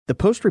The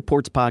Post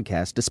Reports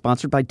podcast is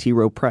sponsored by T.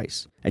 Rowe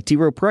Price. At T.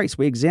 Rowe Price,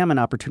 we examine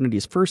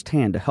opportunities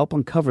firsthand to help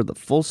uncover the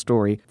full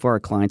story for our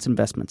clients'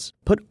 investments.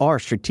 Put our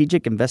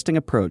strategic investing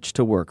approach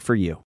to work for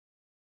you.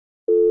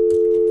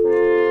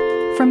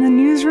 From the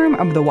newsroom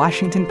of The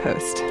Washington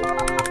Post.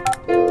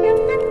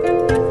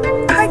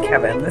 Hi,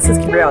 Kevin. This is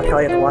Gabrielle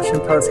Kelly at The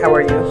Washington Post. How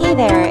are you? Hey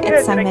there,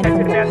 it's Simon from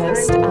The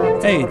Post.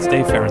 Hey, it's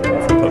Dave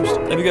Farrington from Post.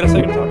 Have you got a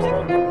second to talk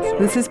to me?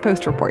 This is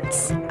Post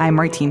Reports. I'm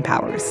Martine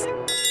Powers.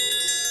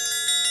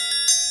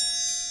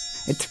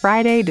 It's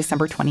Friday,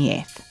 December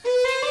 28th.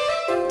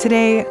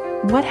 Today,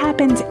 what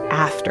happened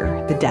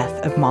after the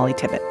death of Mollie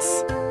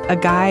Tibbetts? A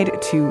guide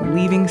to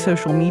leaving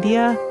social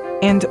media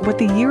and what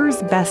the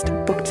year's best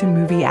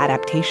book-to-movie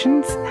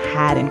adaptations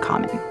had in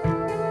common.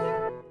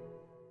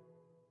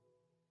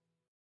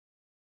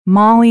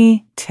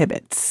 Mollie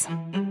Tibbetts.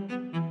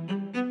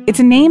 It's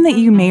a name that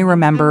you may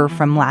remember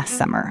from last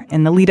summer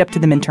in the lead up to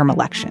the midterm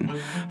election,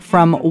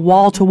 from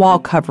wall-to-wall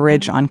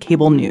coverage on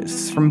cable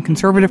news, from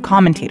conservative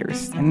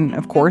commentators, and,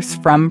 of course,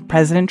 from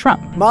President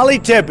Trump. Mollie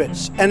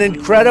Tibbetts, an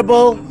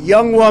incredible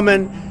young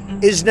woman,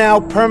 is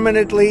now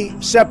permanently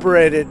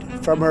separated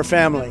from her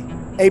family.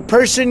 A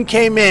person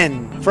came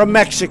in from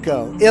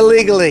Mexico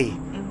illegally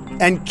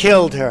and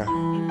killed her.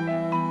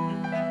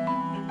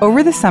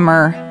 Over the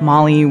summer,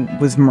 Mollie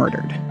was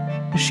murdered.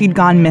 She'd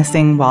gone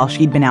missing while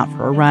she'd been out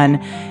for a run,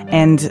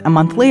 and a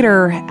month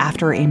later,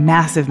 after a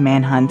massive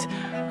manhunt,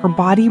 her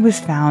body was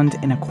found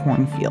in a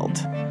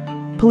cornfield.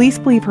 Police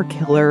believe her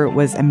killer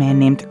was a man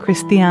named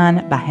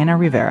Cristian Bahena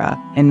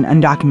Rivera, an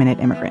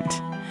undocumented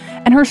immigrant.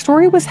 And her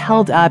story was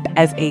held up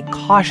as a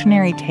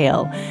cautionary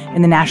tale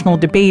in the national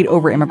debate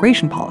over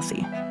immigration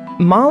policy.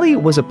 Mollie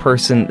was a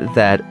person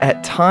that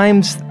at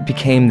times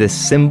became this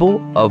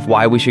symbol of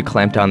why we should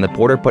clamp down the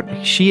border, but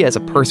she as a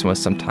person was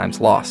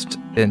sometimes lost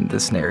in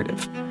this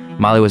narrative.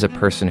 Mollie was a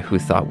person who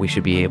thought we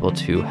should be able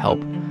to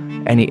help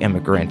any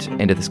immigrant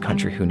into this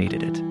country who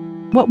needed it.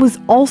 What was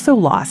also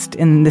lost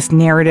in this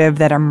narrative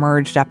that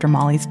emerged after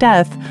Mollie's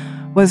death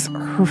was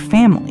her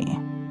family.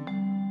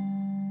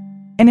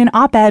 In an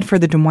op-ed for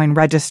the Des Moines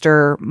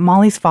Register,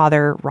 Mollie's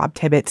father, Rob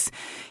Tibbetts,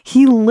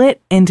 he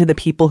lit into the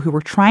people who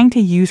were trying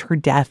to use her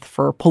death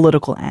for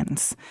political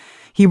ends.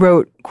 He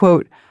wrote,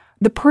 quote,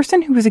 "The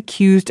person who is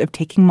accused of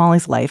taking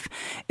Mollie's life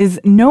is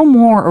no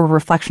more a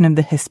reflection of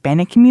the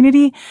Hispanic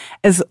community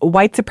as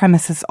white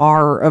supremacists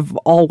are of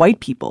all white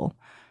people.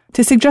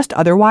 To suggest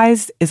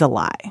otherwise is a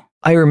lie."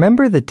 I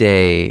remember the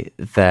day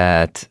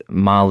that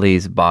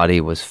Mollie's body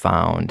was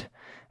found,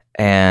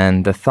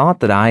 and the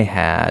thought that I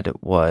had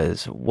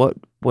was, what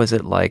was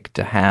it like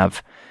to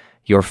have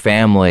your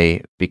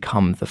family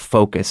become the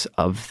focus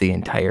of the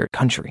entire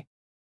country?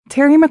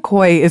 Terry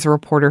McCoy is a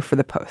reporter for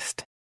The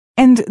Post.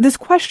 And this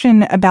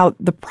question about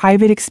the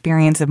private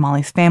experience of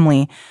Mollie's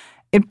family,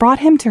 it brought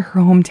him to her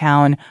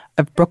hometown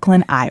of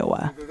Brooklyn,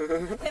 Iowa.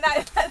 And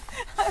I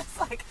was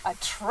like, a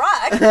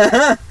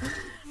truck?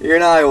 You're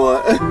in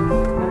Iowa.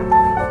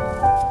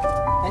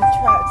 And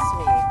trust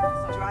me,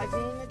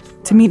 driving a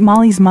truck. To meet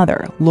Mollie's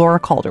mother, Laura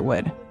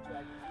Calderwood.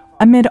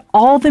 Amid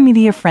all the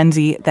media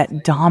frenzy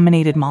that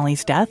dominated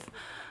Mollie's death,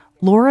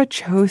 Laura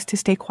chose to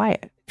stay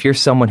quiet. If you're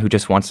someone who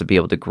just wants to be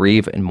able to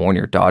grieve and mourn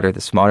your daughter, the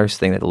smartest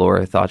thing that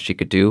Laura thought she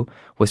could do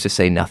was to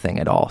say nothing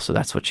at all. So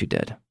that's what she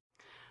did.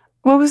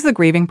 What was the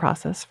grieving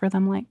process for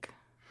them like?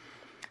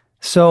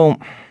 So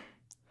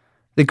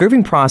the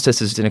grieving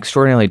process is an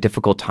extraordinarily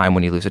difficult time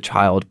when you lose a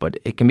child, but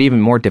it can be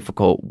even more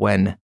difficult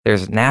when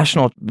there's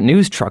national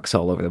news trucks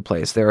all over the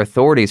place. There are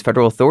authorities,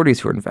 federal authorities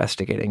who are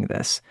investigating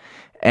this.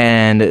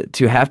 And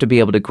to have to be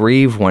able to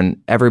grieve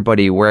when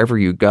everybody, wherever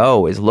you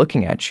go, is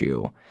looking at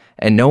you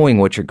and knowing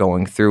what you're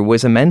going through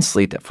was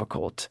immensely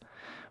difficult.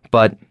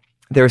 But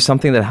there was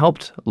something that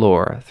helped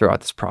Laura throughout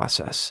this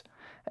process.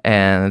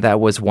 And that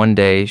was one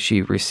day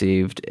she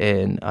received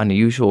an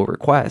unusual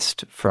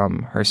request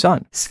from her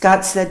son.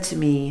 Scott said to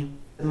me,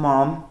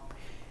 "Mom,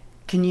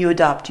 can you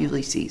adopt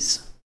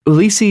Ulysses?"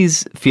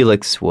 Ulysses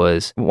Felix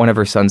was one of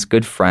her son's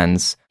good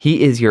friends.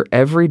 He is your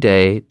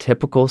everyday,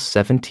 typical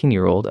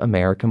 17-year-old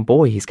American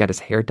boy. He's got his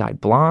hair dyed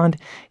blonde.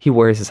 He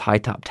wears his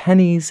high-top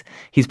tennies.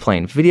 He's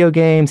playing video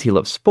games. He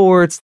loves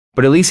sports.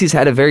 But Ulysses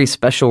had a very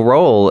special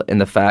role in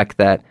the fact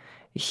that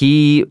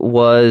he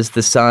was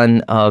the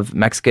son of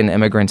Mexican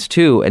immigrants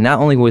too. And not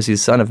only was he the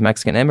son of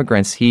Mexican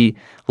immigrants, he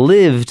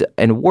lived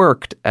and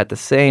worked at the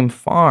same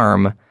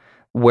farm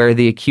where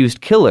the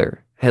accused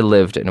killer had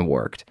lived and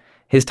worked.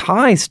 His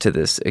ties to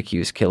this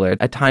accused killer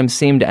at times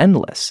seemed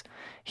endless.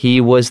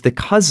 He was the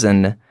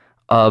cousin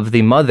of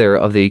the mother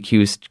of the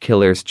accused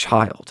killer's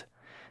child.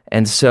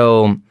 And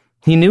so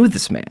he knew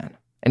this man,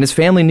 and his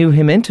family knew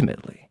him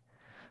intimately.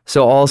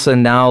 So all of a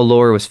sudden now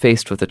Laura was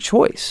faced with a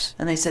choice.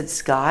 And I said,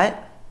 "Scott,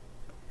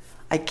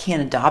 I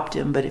can't adopt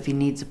him, but if he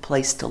needs a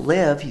place to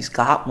live, he's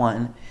got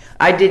one."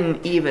 I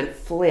didn't even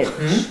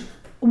flinch.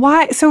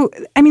 Why? So,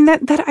 I mean,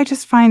 that I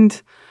just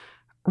find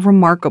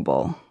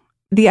remarkable.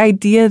 The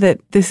idea that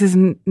this is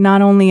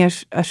not only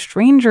a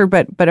stranger,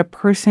 but a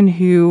person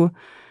who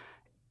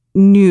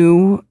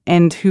knew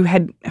and who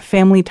had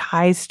family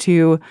ties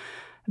to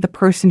the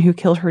person who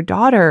killed her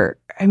daughter,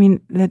 I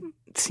mean, that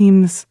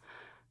seems...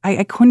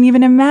 I couldn't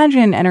even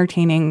imagine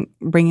entertaining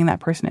bringing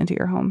that person into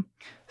your home.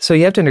 So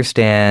you have to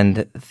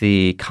understand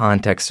the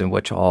context in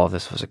which all of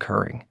this was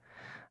occurring.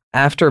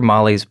 After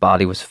Mollie's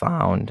body was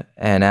found,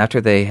 and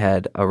after they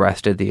had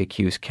arrested the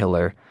accused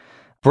killer,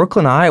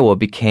 Brooklyn, Iowa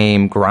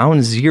became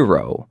ground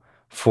zero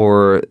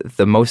for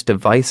the most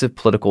divisive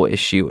political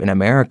issue in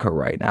America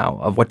right now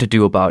of what to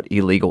do about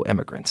illegal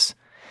immigrants.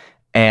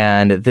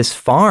 And this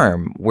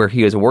farm where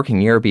he was working,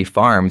 Yerby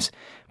Farms,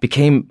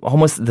 became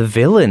almost the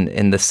villain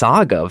in the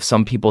saga of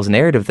some people's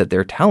narrative that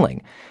they're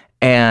telling.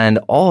 And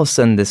all of a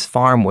sudden, this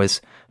farm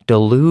was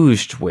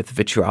deluged with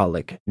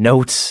vitriolic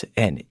notes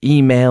and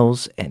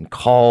emails and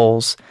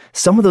calls,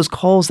 some of those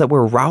calls that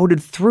were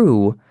routed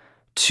through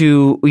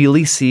to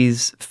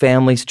Ulysses'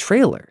 family's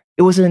trailer.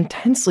 It was an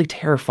intensely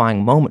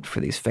terrifying moment for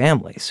these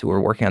families who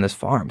were working on this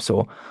farm.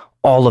 So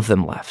all of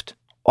them left.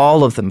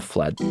 All of them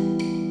fled.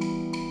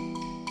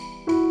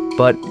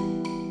 But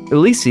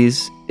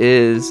Ulysses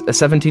is a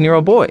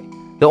 17-year-old boy.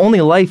 The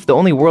only life, the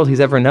only world he's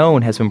ever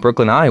known has been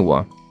Brooklyn,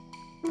 Iowa.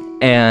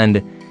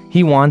 And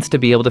he wants to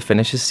be able to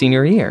finish his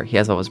senior year. He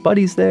has all his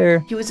buddies there.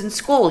 He was in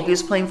school. He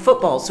was playing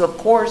football. So, of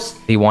course...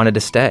 He wanted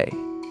to stay.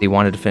 He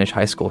wanted to finish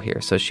high school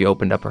here, so she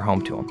opened up her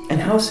home to him.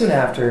 And how soon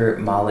after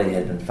Mollie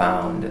had been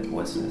found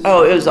was this?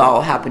 Oh, it was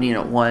all happening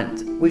at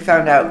once. We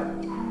found out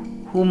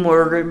who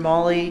murdered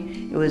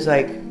Mollie. It was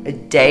like a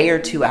day or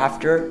two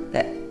after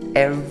that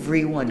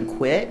everyone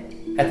quit.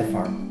 At the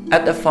farm?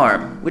 At the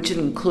farm, which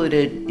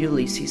included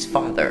Ulysses'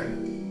 father.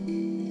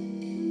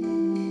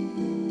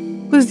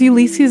 Was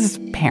Ulysses'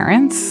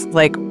 parents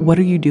like, what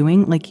are you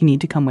doing? Like, you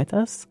need to come with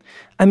us?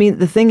 I mean,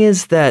 the thing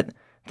is that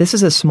this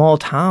is a small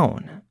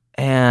town,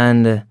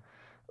 and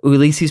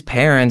Ulysses'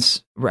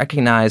 parents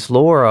recognized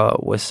Laura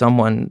was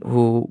someone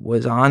who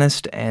was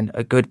honest and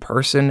a good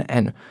person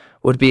and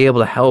would be able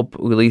to help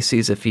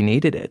Ulysses if he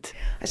needed it.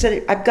 I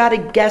said, I've got a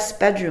guest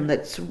bedroom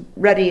that's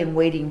ready and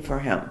waiting for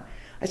him.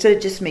 I said,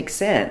 it just makes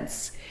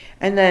sense.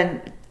 And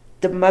then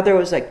the mother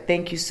was like,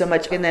 thank you so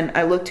much. And then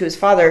I looked to his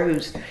father,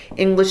 whose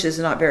English is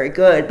not very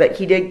good, but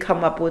he did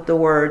come up with the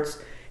words,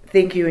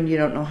 thank you, and you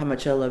don't know how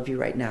much I love you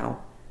right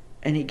now.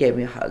 And he gave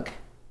me a hug.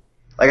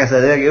 Like I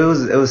said, it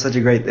was such a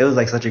great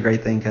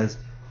thing because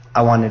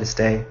I wanted to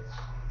stay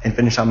and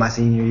finish out my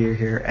senior year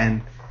here.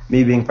 And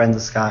me being friends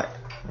with Scott,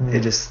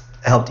 it just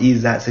helped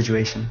ease that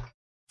situation.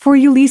 For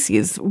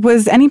Ulysses,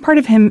 was any part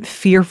of him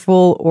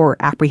fearful or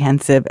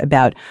apprehensive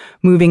about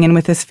moving in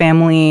with his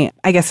family?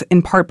 I guess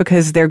in part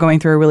because they're going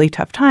through a really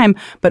tough time,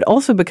 but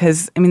also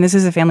because, I mean, this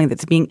is a family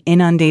that's being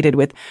inundated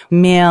with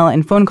mail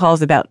and phone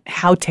calls about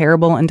how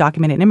terrible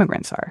undocumented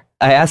immigrants are.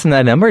 I asked him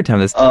that a number of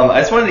times. I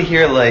just wanted to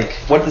hear, like,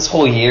 what this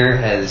whole year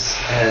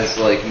has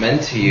like,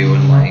 meant to you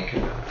and, like,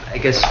 I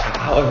guess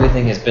how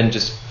everything has been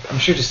just, I'm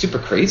sure, just super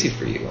crazy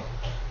for you.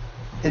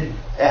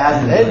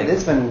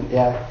 It's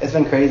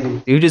been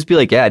crazy. You would just be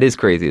like, yeah, it is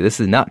crazy.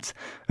 This is nuts.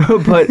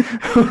 But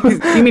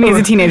you mean he's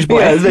a teenage boy?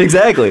 Yeah,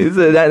 exactly.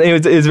 So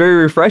it's very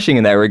refreshing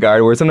in that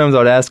regard, where sometimes I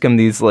would ask him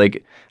these,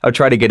 like, I would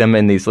try to get him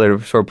in these sort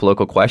of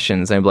political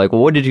questions. And I'd be like,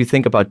 well, what did you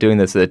think about doing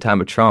this at the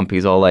time of Trump?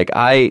 He's all like,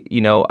 I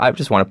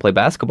just want to play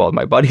basketball with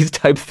my buddies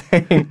type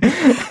thing.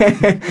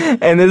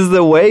 And this is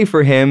the way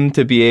for him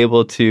to be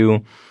able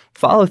to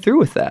follow through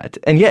with that.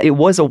 And yet it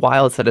was a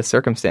wild set of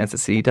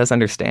circumstances. He does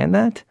understand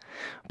that.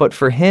 But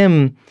for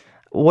him,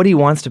 what he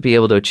wants to be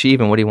able to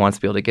achieve and what he wants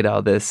to be able to get out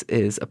of this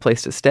is a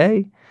place to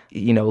stay.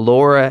 You know,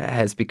 Laura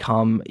has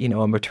become,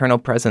 a maternal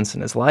presence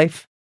in his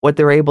life. What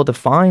they're able to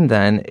find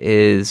then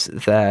is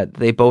that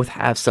they both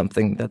have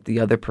something that the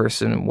other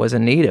person was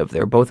in need of.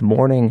 They're both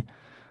mourning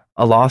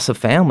a loss of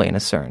family in a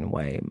certain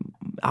way.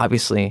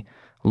 Obviously,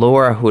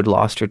 Laura, who had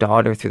lost her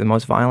daughter through the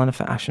most violent of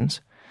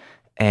fashions,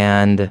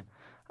 and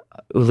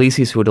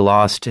Ulysses, who had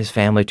lost his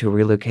family to a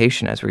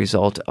relocation as a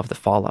result of the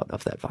fallout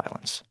of that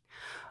violence.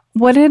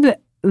 What did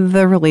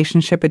the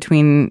relationship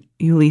between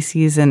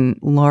Ulysses and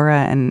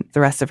Laura and the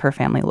rest of her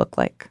family look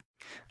like?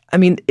 I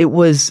mean,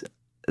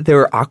 there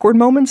were awkward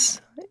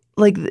moments.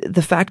 Like,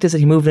 the fact is that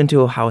he moved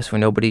into a house where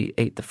nobody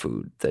ate the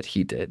food that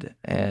he did.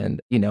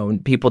 And,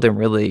 people didn't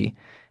really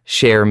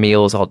share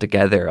meals all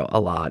together a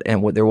lot.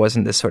 And there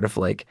wasn't this sort of,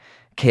 like,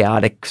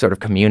 chaotic sort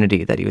of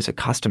community that he was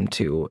accustomed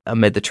to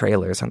amid the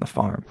trailers on the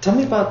farm. Tell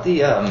me about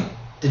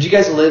did you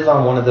guys live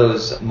on one of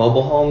those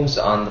mobile homes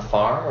on the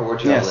farm, or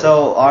where'd you live?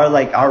 So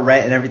our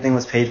rent and everything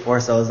was paid for,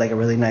 so it was like a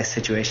really nice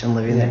situation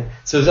living there.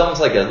 So it was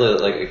almost like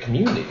a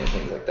community and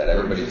things like that.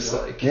 Everybody's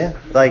like... Yeah,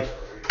 like,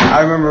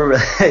 I remember,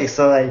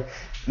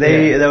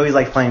 they always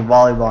like playing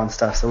volleyball and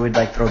stuff, so we'd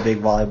like throw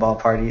big volleyball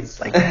parties,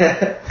 like,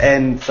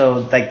 and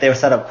so like they would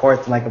set up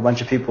courts and like a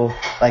bunch of people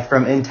like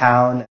from in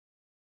town.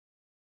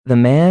 The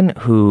man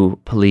who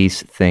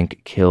police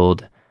think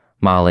killed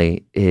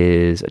Mollie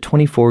is a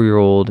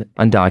 24-year-old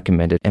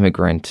undocumented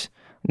immigrant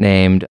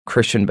named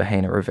Christian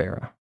Bahena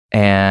Rivera.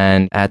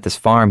 And at this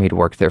farm, he'd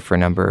worked there for a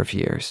number of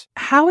years.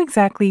 How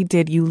exactly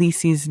did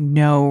Ulysses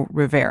know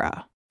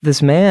Rivera?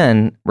 This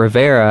man,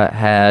 Rivera,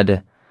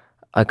 had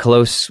a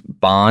close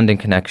bond and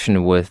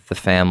connection with the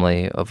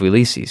family of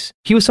Ulysses.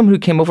 He was someone who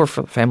came over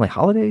for family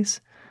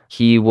holidays.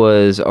 He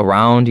was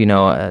around,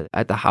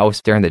 at the house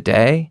during the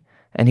day,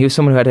 and he was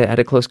someone who had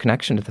a close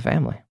connection to the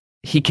family.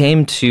 He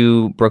came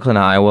to Brooklyn,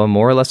 Iowa,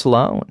 more or less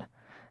alone,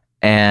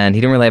 and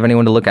he didn't really have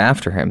anyone to look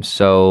after him.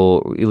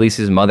 So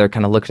Ulysses' mother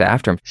kind of looked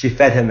after him. She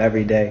fed him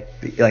every day.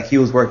 Like, he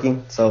was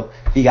working, so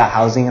he got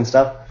housing and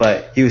stuff,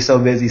 but he was so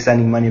busy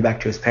sending money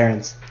back to his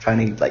parents,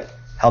 trying to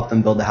help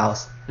them build a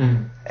house.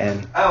 Mm-hmm.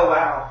 And oh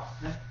wow,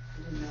 I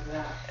didn't know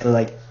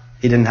that. And,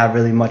 he didn't have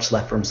really much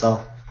left for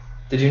himself.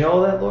 Did you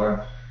know that,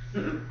 Laura?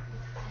 Mm-mm.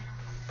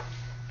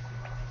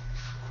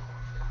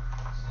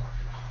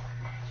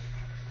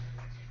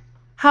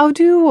 How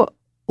do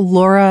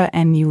Laura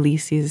and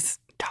Ulysses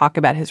talk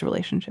about his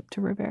relationship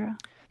to Rivera?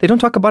 They don't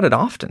talk about it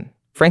often,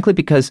 frankly,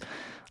 because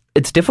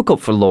it's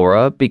difficult for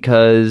Laura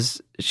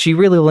because she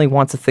really only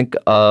wants to think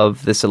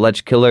of this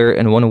alleged killer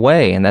in one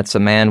way, and that's a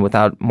man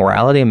without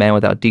morality, a man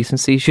without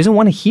decency. She doesn't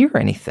want to hear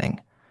anything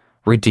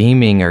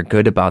redeeming or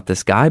good about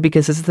this guy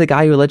because this is the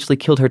guy who allegedly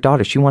killed her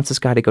daughter. She wants this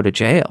guy to go to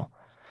jail.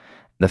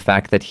 The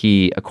fact that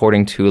he,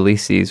 according to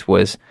Ulysses,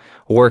 was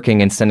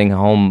working and sending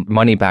home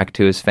money back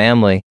to his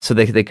family so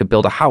they could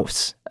build a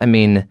house. I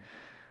mean,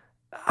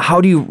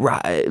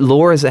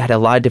 Laura's had a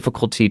lot of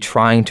difficulty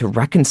trying to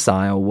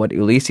reconcile what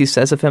Ulysses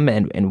says of him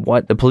and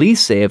what the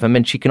police say of him,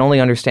 and she can only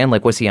understand,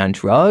 was he on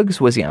drugs?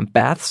 Was he on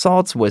bath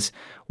salts?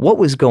 What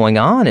was going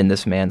on in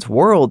this man's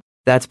world?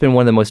 That's been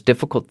one of the most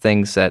difficult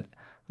things that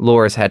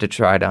Laura's had to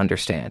try to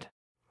understand.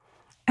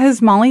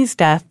 Has Mollie's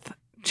death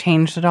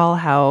changed at all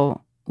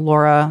how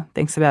Laura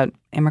thinks about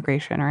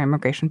immigration or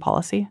immigration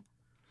policy?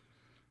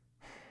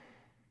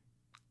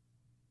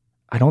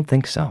 I don't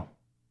think so.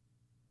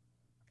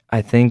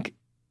 I think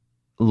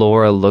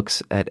Laura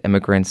looks at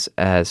immigrants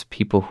as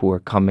people who are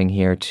coming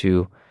here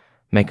to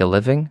make a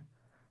living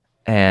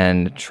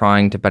and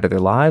trying to better their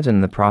lives, and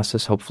in the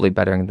process, hopefully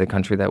bettering the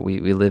country that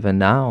we live in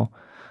now.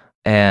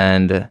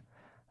 And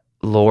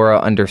Laura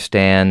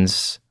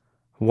understands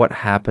what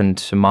happened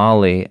to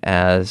Mollie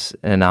as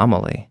an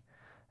anomaly,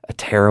 a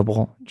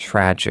terrible,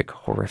 tragic,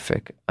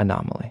 horrific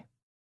anomaly.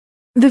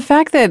 The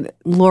fact that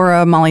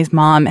Laura, Mollie's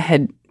mom,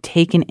 had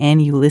taken in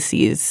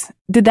Ulysses,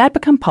 did that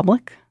become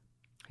public?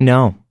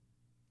 No,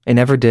 it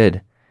never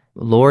did.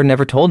 Laura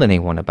never told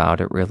anyone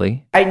about it,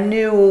 really. I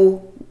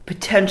knew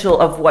potential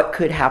of what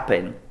could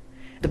happen,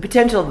 the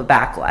potential of a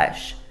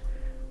backlash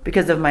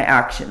because of my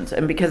actions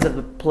and because of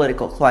the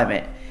political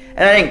climate.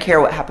 And I didn't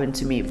care what happened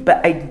to me,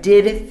 but I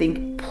did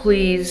think,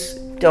 please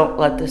don't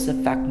let this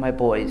affect my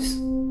boys.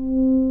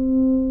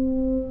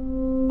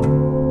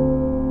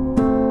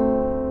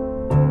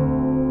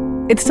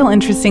 It's still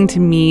interesting to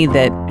me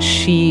that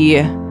she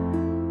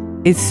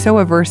is so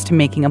averse to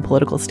making a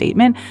political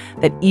statement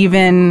that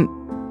even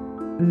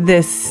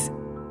this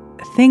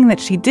thing that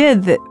she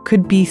did that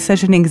could be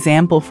such an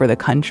example for the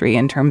country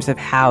in terms of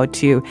how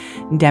to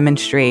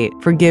demonstrate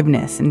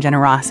forgiveness and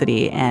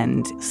generosity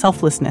and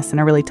selflessness in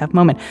a really tough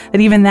moment,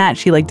 that even that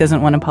she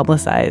doesn't want to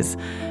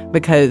publicize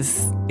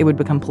because it would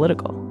become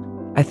political.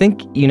 I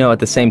think, at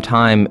the same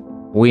time,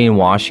 we in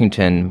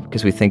Washington,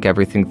 because we think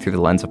everything through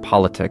the lens of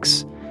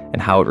politics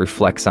and how it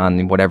reflects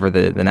on whatever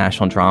the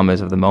national drama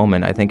is of the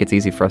moment, I think it's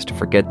easy for us to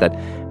forget that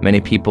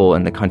many people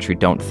in the country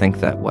don't think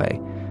that way.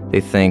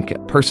 They think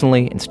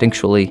personally,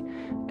 instinctually,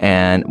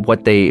 and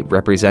what they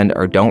represent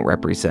or don't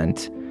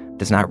represent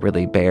does not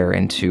really bear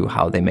into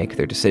how they make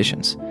their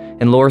decisions.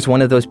 And Laura's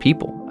one of those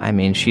people. I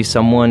mean, she's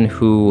someone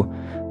who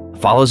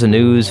follows the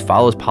news,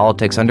 follows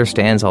politics,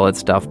 understands all that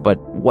stuff, but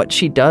what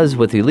she does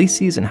with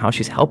Ulysses and how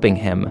she's helping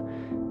him,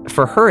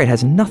 for her, it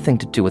has nothing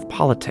to do with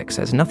politics,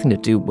 it has nothing to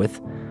do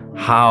with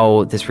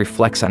how this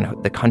reflects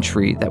on the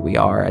country that we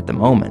are at the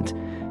moment.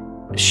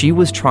 She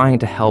was trying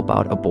to help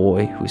out a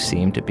boy who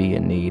seemed to be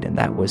in need, and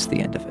that was the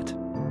end of it.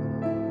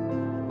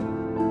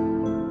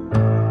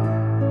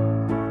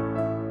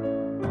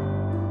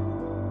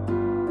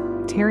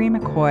 Terry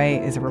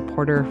McCoy is a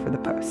reporter for The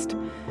Post.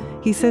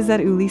 He says that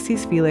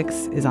Ulysses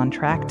Felix is on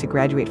track to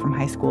graduate from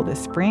high school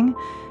this spring,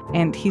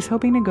 and he's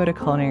hoping to go to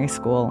culinary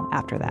school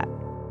after that.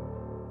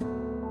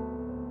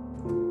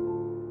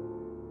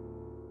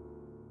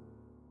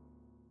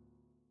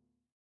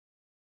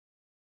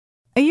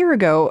 A year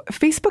ago,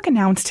 Facebook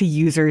announced to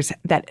users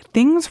that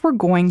things were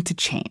going to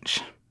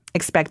change.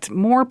 Expect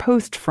more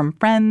posts from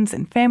friends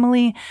and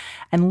family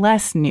and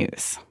less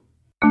news.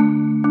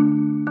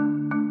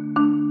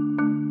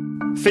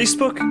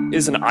 Facebook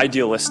is an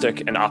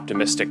idealistic and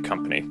optimistic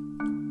company.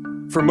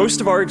 For most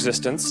of our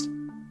existence,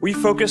 we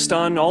focused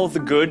on all of the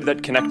good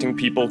that connecting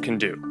people can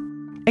do.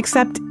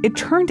 Except it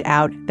turned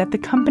out that the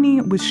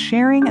company was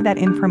sharing that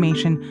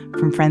information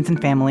from friends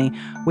and family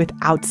with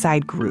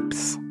outside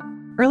groups.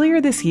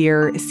 Earlier this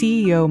year,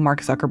 CEO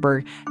Mark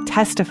Zuckerberg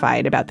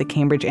testified about the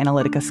Cambridge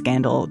Analytica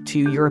scandal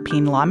to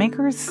European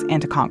lawmakers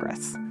and to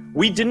Congress.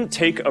 We didn't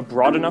take a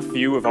broad enough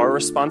view of our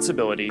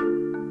responsibility,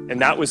 and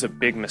that was a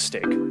big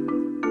mistake.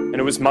 And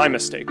it was my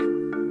mistake,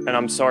 and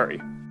I'm sorry.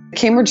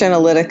 Cambridge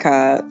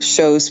Analytica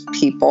shows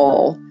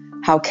people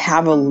how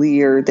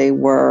cavalier they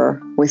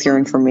were with your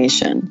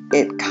information.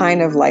 It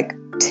kind of like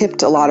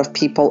tipped a lot of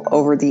people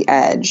over the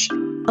edge.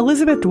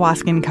 Elizabeth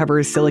Dwoskin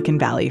covers Silicon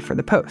Valley for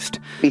The Post.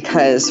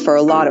 Because for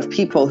a lot of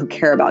people who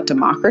care about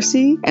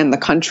democracy and the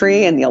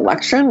country and the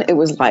election, it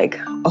was like,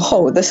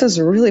 oh, this is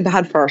really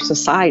bad for our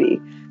society.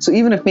 So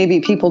even if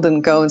maybe people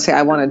didn't go and say,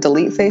 I want to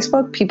delete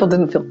Facebook, people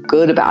didn't feel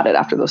good about it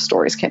after those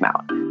stories came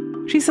out.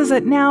 She says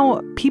that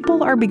now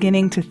people are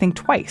beginning to think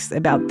twice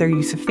about their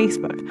use of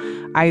Facebook,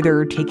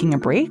 either taking a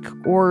break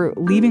or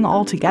leaving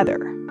altogether.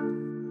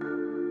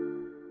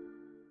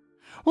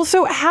 Well,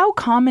 so how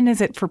common is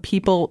it for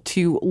people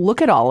to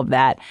look at all of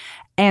that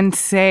and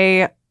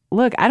say,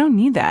 look, I don't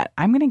need that.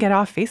 I'm going to get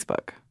off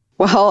Facebook?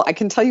 Well, I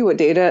can tell you what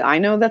data I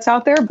know that's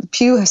out there.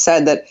 Pew has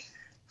said that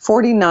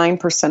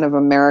 49% of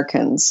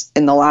Americans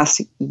in the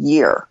last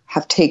year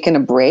have taken a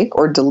break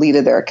or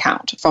deleted their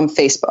account from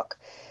Facebook.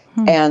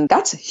 And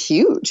that's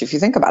huge if you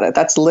think about it.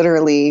 That's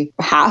literally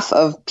half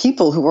of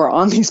people who are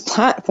on these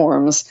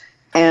platforms.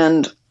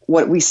 And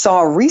what we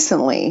saw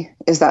recently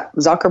is that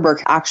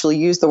Zuckerberg actually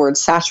used the word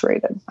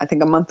saturated, I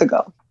think a month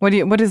ago.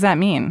 What does that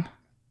mean?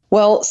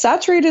 Well,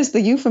 saturated is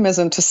the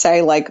euphemism to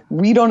say, like,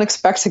 we don't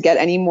expect to get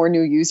any more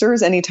new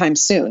users anytime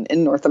soon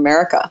in North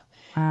America.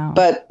 Wow.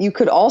 But you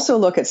could also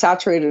look at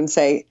saturated and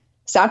say,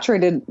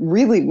 saturated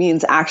really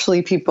means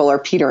actually people are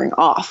petering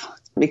off.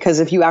 Because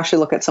if you actually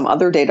look at some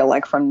other data,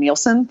 like from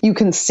Nielsen, you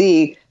can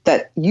see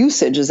that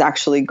usage is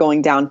actually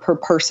going down per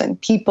person.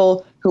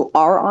 People who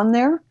are on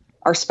there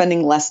are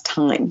spending less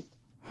time.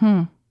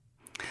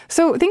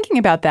 So thinking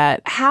about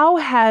that, how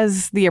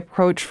has the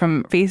approach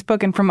from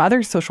Facebook and from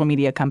other social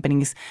media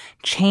companies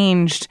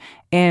changed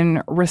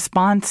in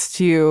response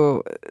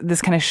to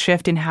this kind of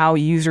shift in how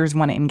users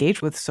want to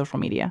engage with social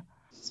media?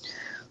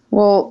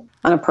 Well,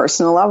 on a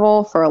personal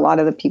level, for a lot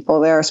of the people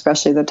there,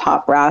 especially the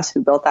top brass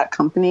who built that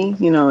company,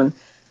 and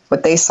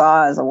what they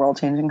saw as a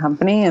world-changing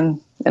company,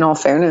 and in all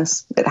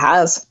fairness, it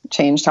has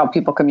changed how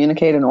people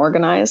communicate and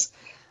organize.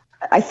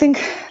 I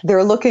think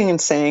they're looking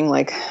and saying,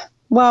 like,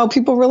 wow,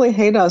 people really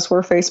hate us.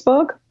 We're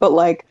Facebook, but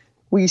like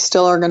we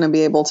still are going to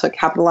be able to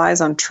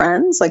capitalize on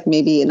trends. Like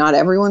maybe not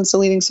everyone's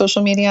deleting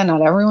social media,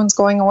 not everyone's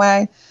going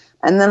away.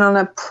 And then on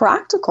a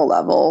practical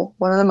level,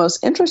 one of the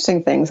most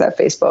interesting things that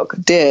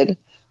Facebook did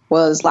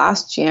was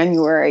last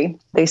January,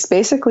 they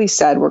basically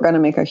said, we're going to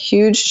make a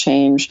huge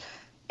change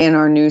in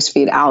our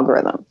newsfeed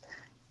algorithm.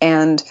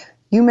 And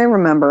you may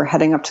remember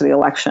heading up to the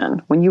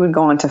election, when you would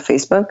go onto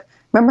Facebook,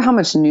 remember how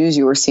much news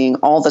you were seeing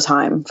all the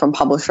time from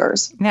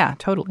publishers? Yeah,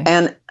 totally.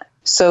 And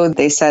so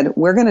they said,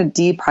 we're going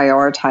to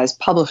deprioritize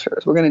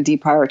publishers. We're going to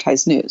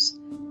deprioritize news.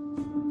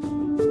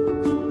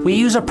 We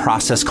use a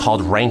process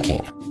called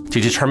ranking to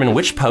determine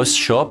which posts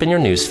show up in your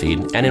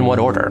newsfeed and in what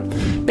order,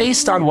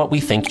 based on what we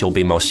think you'll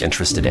be most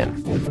interested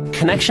in.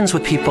 Connections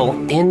with people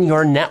in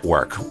your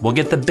network will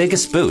get the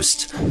biggest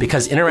boost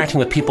because interacting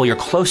with people you're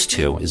close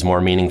to is more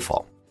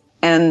meaningful.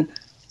 And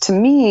to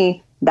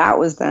me, that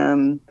was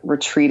them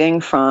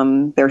retreating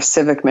from their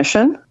civic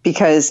mission,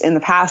 because in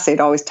the past, they'd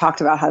always talked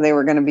about how they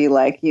were going to be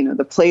like,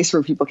 the place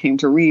where people came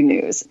to read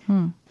news.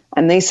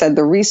 And they said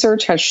the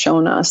research has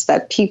shown us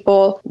that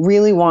people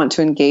really want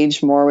to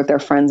engage more with their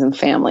friends and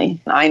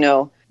family. I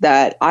know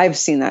that I've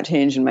seen that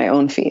change in my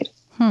own feed.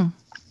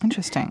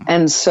 Interesting.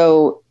 And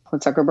so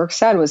what Zuckerberg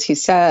said was, he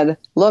said,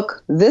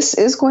 look, this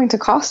is going to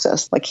cost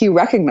us. Like, he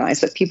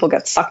recognized that people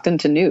get sucked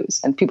into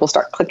news and people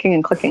start clicking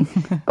and clicking.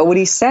 But what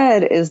he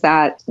said is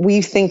that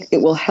we think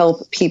it will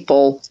help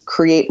people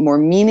create more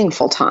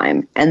meaningful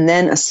time. And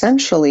then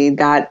essentially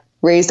that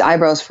raised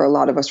eyebrows for a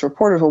lot of us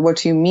reporters. Well, what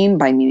do you mean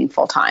by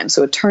meaningful time?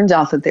 So it turns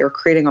out that they were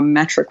creating a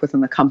metric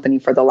within the company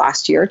for the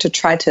last year to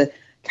try to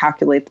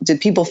calculate, did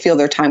people feel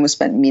their time was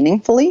spent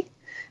meaningfully?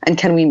 And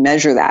can we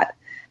measure that?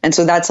 And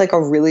so that's like a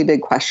really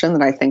big question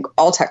that I think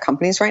all tech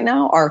companies right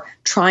now are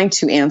trying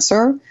to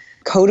answer,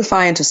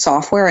 codify into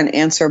software and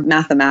answer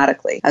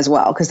mathematically as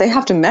well, because they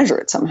have to measure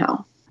it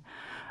somehow.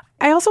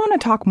 I also want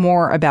to talk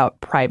more about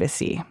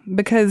privacy,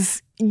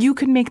 because you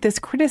could make this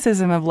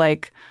criticism of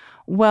like,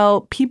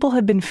 well, people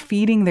have been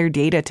feeding their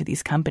data to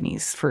these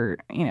companies for,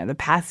 the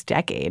past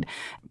decade.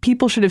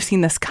 People should have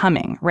seen this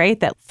coming, right?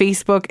 That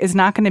Facebook is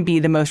not going to be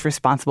the most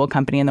responsible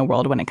company in the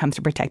world when it comes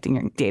to protecting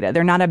your data.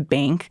 They're not a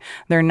bank.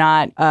 They're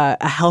not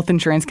a health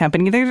insurance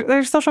company. They're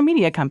a social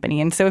media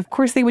company. And so, of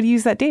course, they would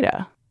use that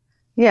data.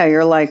 Yeah,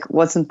 you're like,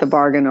 wasn't the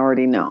bargain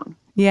already known?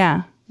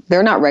 Yeah.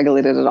 They're not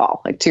regulated at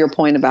all. Like, to your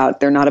point about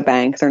they're not a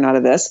bank, they're not a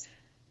this.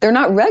 They're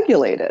not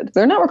regulated.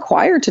 They're not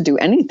required to do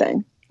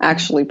anything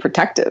actually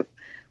protective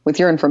with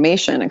your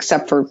information,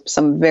 except for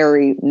some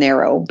very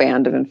narrow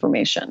band of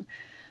information.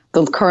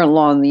 The current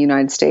law in the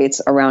United States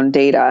around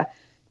data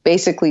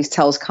basically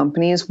tells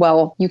companies,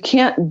 well, you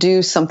can't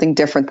do something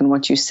different than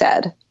what you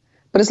said.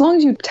 But as long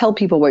as you tell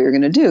people what you're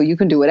going to do, you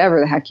can do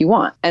whatever the heck you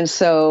want. And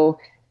so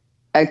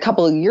a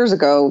couple of years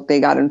ago, they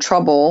got in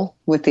trouble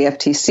with the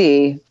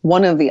FTC.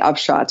 One of the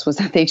upshots was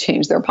that they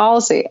changed their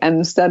policy. And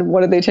instead, what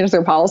did they change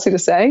their policy to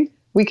say?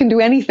 We can do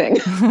anything.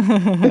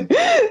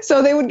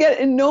 So they would get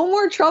in no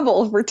more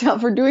trouble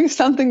for doing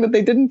something that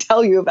they didn't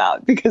tell you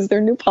about, because their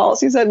new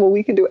policy said, well,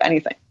 we can do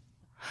anything.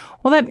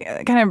 Well,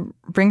 that kind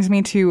of brings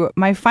me to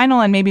my final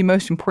and maybe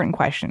most important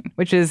question,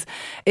 which is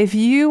if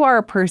you are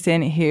a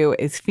person who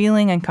is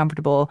feeling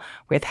uncomfortable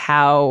with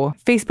how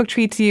Facebook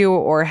treats you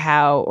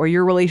or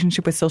your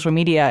relationship with social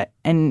media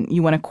and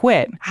you want to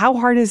quit, how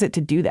hard is it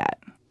to do that?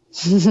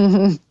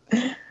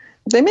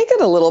 They make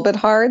it a little bit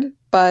hard,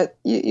 but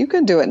you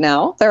can do it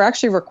now. They're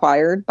actually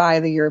required by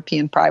the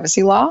European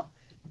privacy law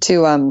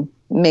to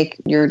make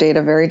your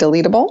data very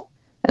deletable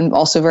and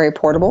also very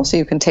portable, so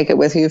you can take it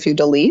with you if you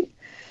delete.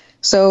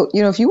 So,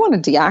 if you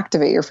want to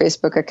deactivate your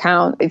Facebook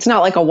account, it's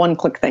not like a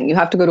one-click thing. You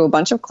have to go to a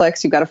bunch of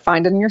clicks. You've got to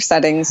find it in your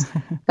settings,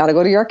 got to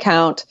go to your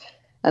account,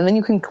 and then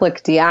you can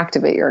click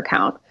deactivate your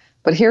account.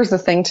 But here's the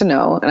thing to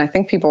know, and I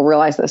think people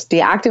realize this.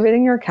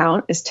 Deactivating your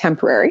account is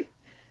temporary.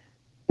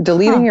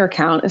 Deleting your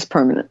account is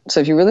permanent. So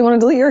if you really want to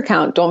delete your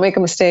account, don't make a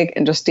mistake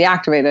and just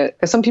deactivate it.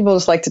 Because some people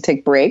just like to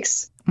take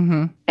breaks.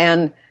 Mm-hmm.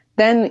 And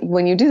then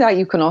when you do that,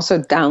 you can also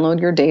download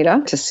your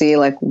data to see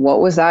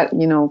what was that,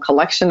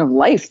 collection of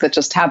life that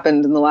just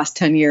happened in the last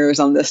 10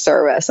 years on this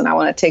service. And I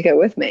want to take it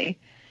with me.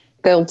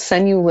 They'll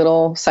send you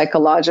little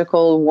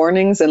psychological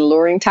warnings and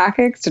luring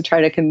tactics to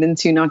try to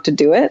convince you not to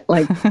do it.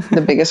 Like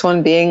the biggest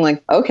one being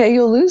okay,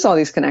 you'll lose all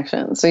these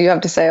connections. So you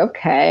have to say,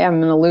 okay,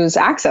 I'm going to lose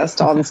access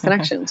to all these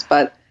connections.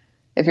 But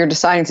if you're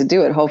deciding to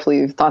do it, hopefully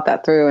you've thought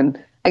that through.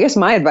 And I guess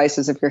my advice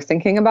is if you're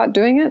thinking about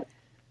doing it,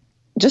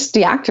 just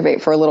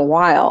deactivate for a little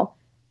while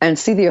and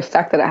see the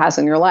effect that it has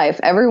in your life.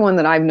 Everyone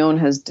that I've known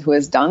who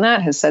has done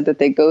that has said that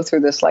they go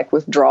through this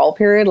withdrawal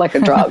period, like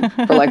a drug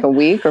for a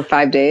week or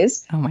 5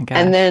 days. Oh my gosh.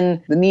 And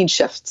then the need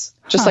shifts,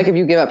 just like if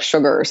you give up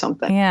sugar or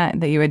something. Yeah,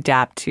 that you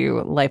adapt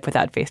to life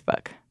without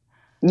Facebook.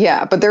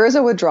 Yeah, but there is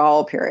a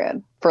withdrawal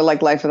period for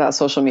life without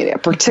social media,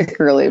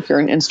 particularly if you're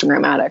an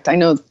Instagram addict. I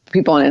know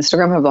people on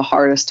Instagram have the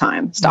hardest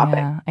time stopping.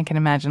 Yeah, I can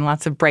imagine.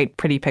 Lots of bright,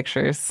 pretty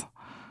pictures.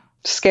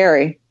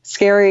 Scary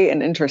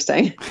and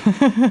interesting.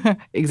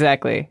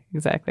 Exactly.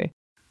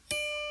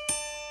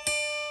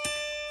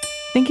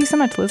 Thank you so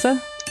much,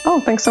 Liza. Oh,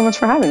 thanks so much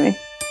for having me.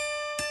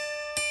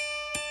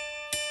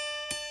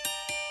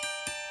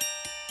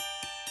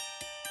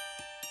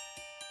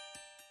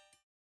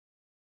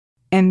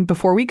 And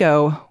before we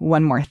go,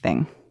 one more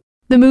thing.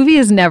 The movie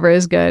is never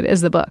as good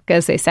as the book,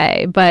 as they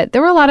say, but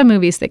there were a lot of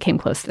movies that came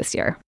close this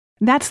year.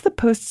 That's the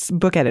Post's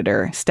book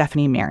editor,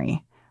 Stephanie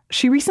Mary.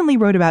 She recently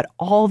wrote about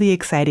all the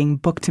exciting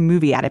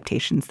book-to-movie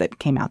adaptations that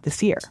came out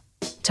this year.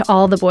 To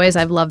All the Boys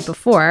I've Loved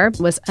Before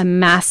was a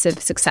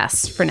massive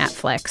success for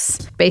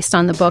Netflix. Based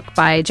on the book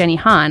by Jenny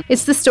Han,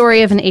 it's the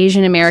story of an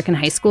Asian American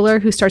high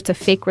schooler who starts a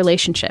fake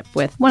relationship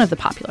with one of the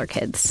popular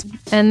kids.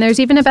 And there's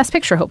even a Best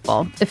Picture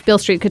hopeful, If Beale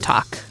Street Could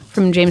Talk,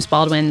 from James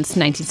Baldwin's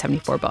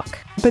 1974 book.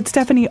 But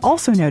Stephanie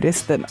also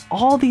noticed that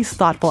all these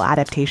thoughtful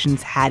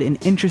adaptations had an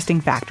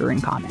interesting factor in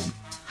common.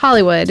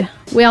 Hollywood,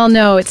 we all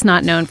know it's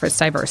not known for its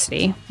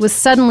diversity, was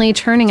suddenly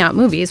churning out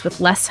movies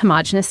with less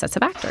homogenous sets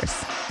of actors.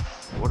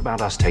 What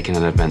about us taking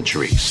an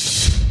adventure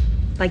east?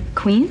 Like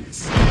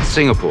Queens?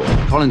 Singapore,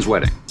 Colin's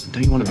wedding.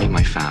 Don't you want to meet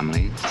my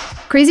family?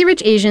 Crazy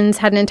Rich Asians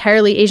had an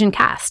entirely Asian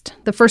cast,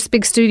 the first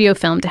big studio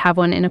film to have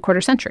one in a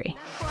quarter century.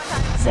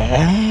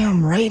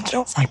 Damn,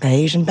 Rachel. It's like the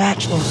Asian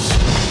Bachelor.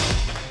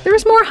 There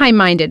was more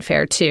high-minded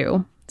fare,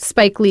 too.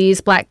 Spike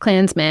Lee's Black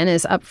Klansman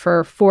is up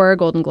for 4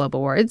 Golden Globe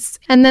Awards.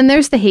 And then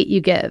there's The Hate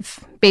U Give,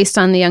 based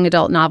on the young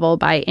adult novel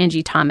by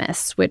Angie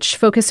Thomas, which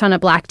focused on a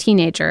Black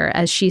teenager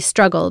as she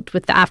struggled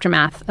with the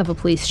aftermath of a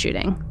police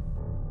shooting.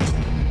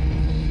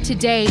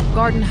 Today,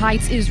 Garden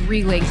Heights is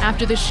reeling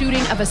after the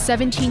shooting of a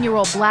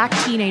 17-year-old Black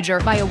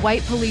teenager by a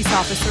white police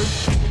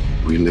officer.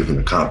 We live in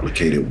a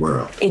complicated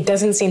world. It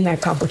doesn't seem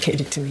that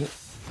complicated to me.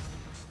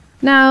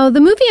 Now, the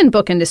movie and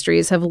book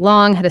industries have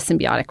long had a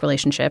symbiotic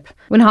relationship.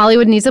 When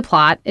Hollywood needs a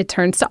plot, it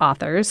turns to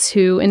authors,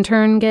 who in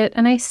turn get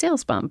a nice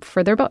sales bump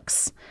for their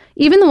books.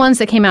 Even the ones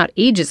that came out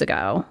ages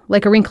ago,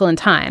 like A Wrinkle in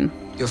Time.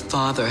 Your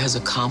father has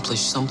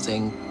accomplished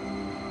something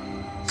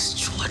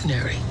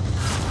extraordinary.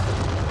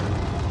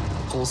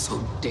 Also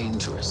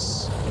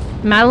dangerous.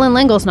 Madeleine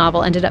L'Engle's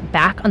novel ended up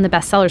back on the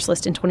bestsellers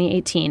list in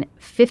 2018,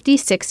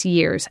 56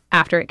 years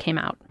after it came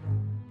out.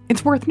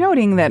 It's worth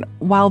noting that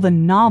while the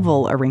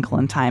novel A Wrinkle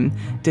in Time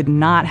did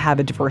not have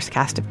a diverse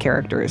cast of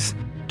characters,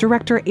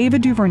 director Ava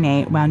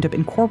DuVernay wound up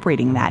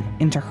incorporating that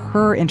into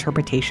her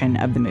interpretation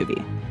of the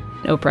movie.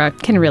 Oprah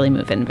can really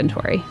move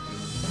inventory.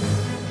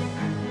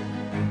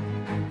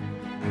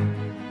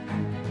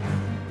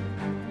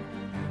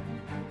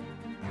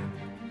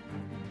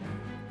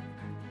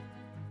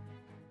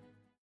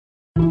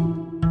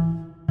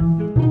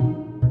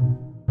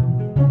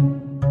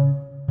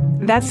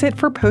 That's it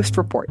for Post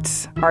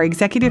Reports. Our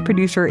executive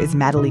producer is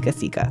Madalika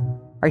Sika.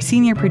 Our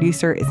senior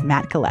producer is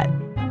Matt Collette.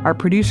 Our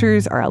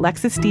producers are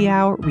Alexis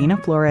Diao, Rena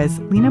Flores,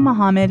 Lena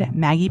Mohammed,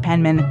 Maggie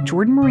Penman,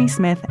 Jordan Marie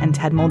Smith, and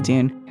Ted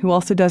Muldoon, who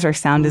also does our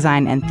sound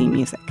design and theme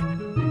music.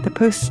 The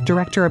Post's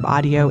director of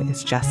audio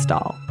is Jess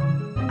Stahl.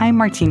 I'm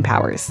Martine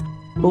Powers.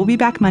 We'll be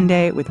back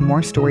Monday with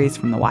more stories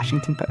from the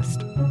Washington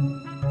Post.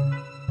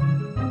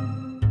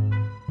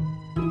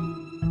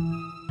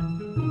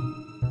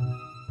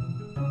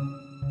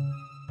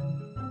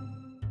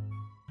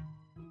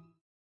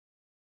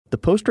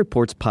 Post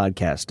Reports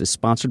podcast is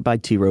sponsored by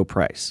T. Rowe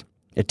Price.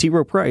 At T.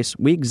 Rowe Price,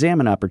 we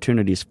examine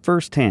opportunities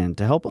firsthand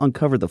to help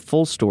uncover the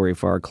full story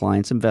for our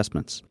clients'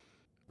 investments.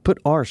 Put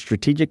our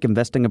strategic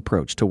investing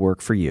approach to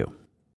work for you.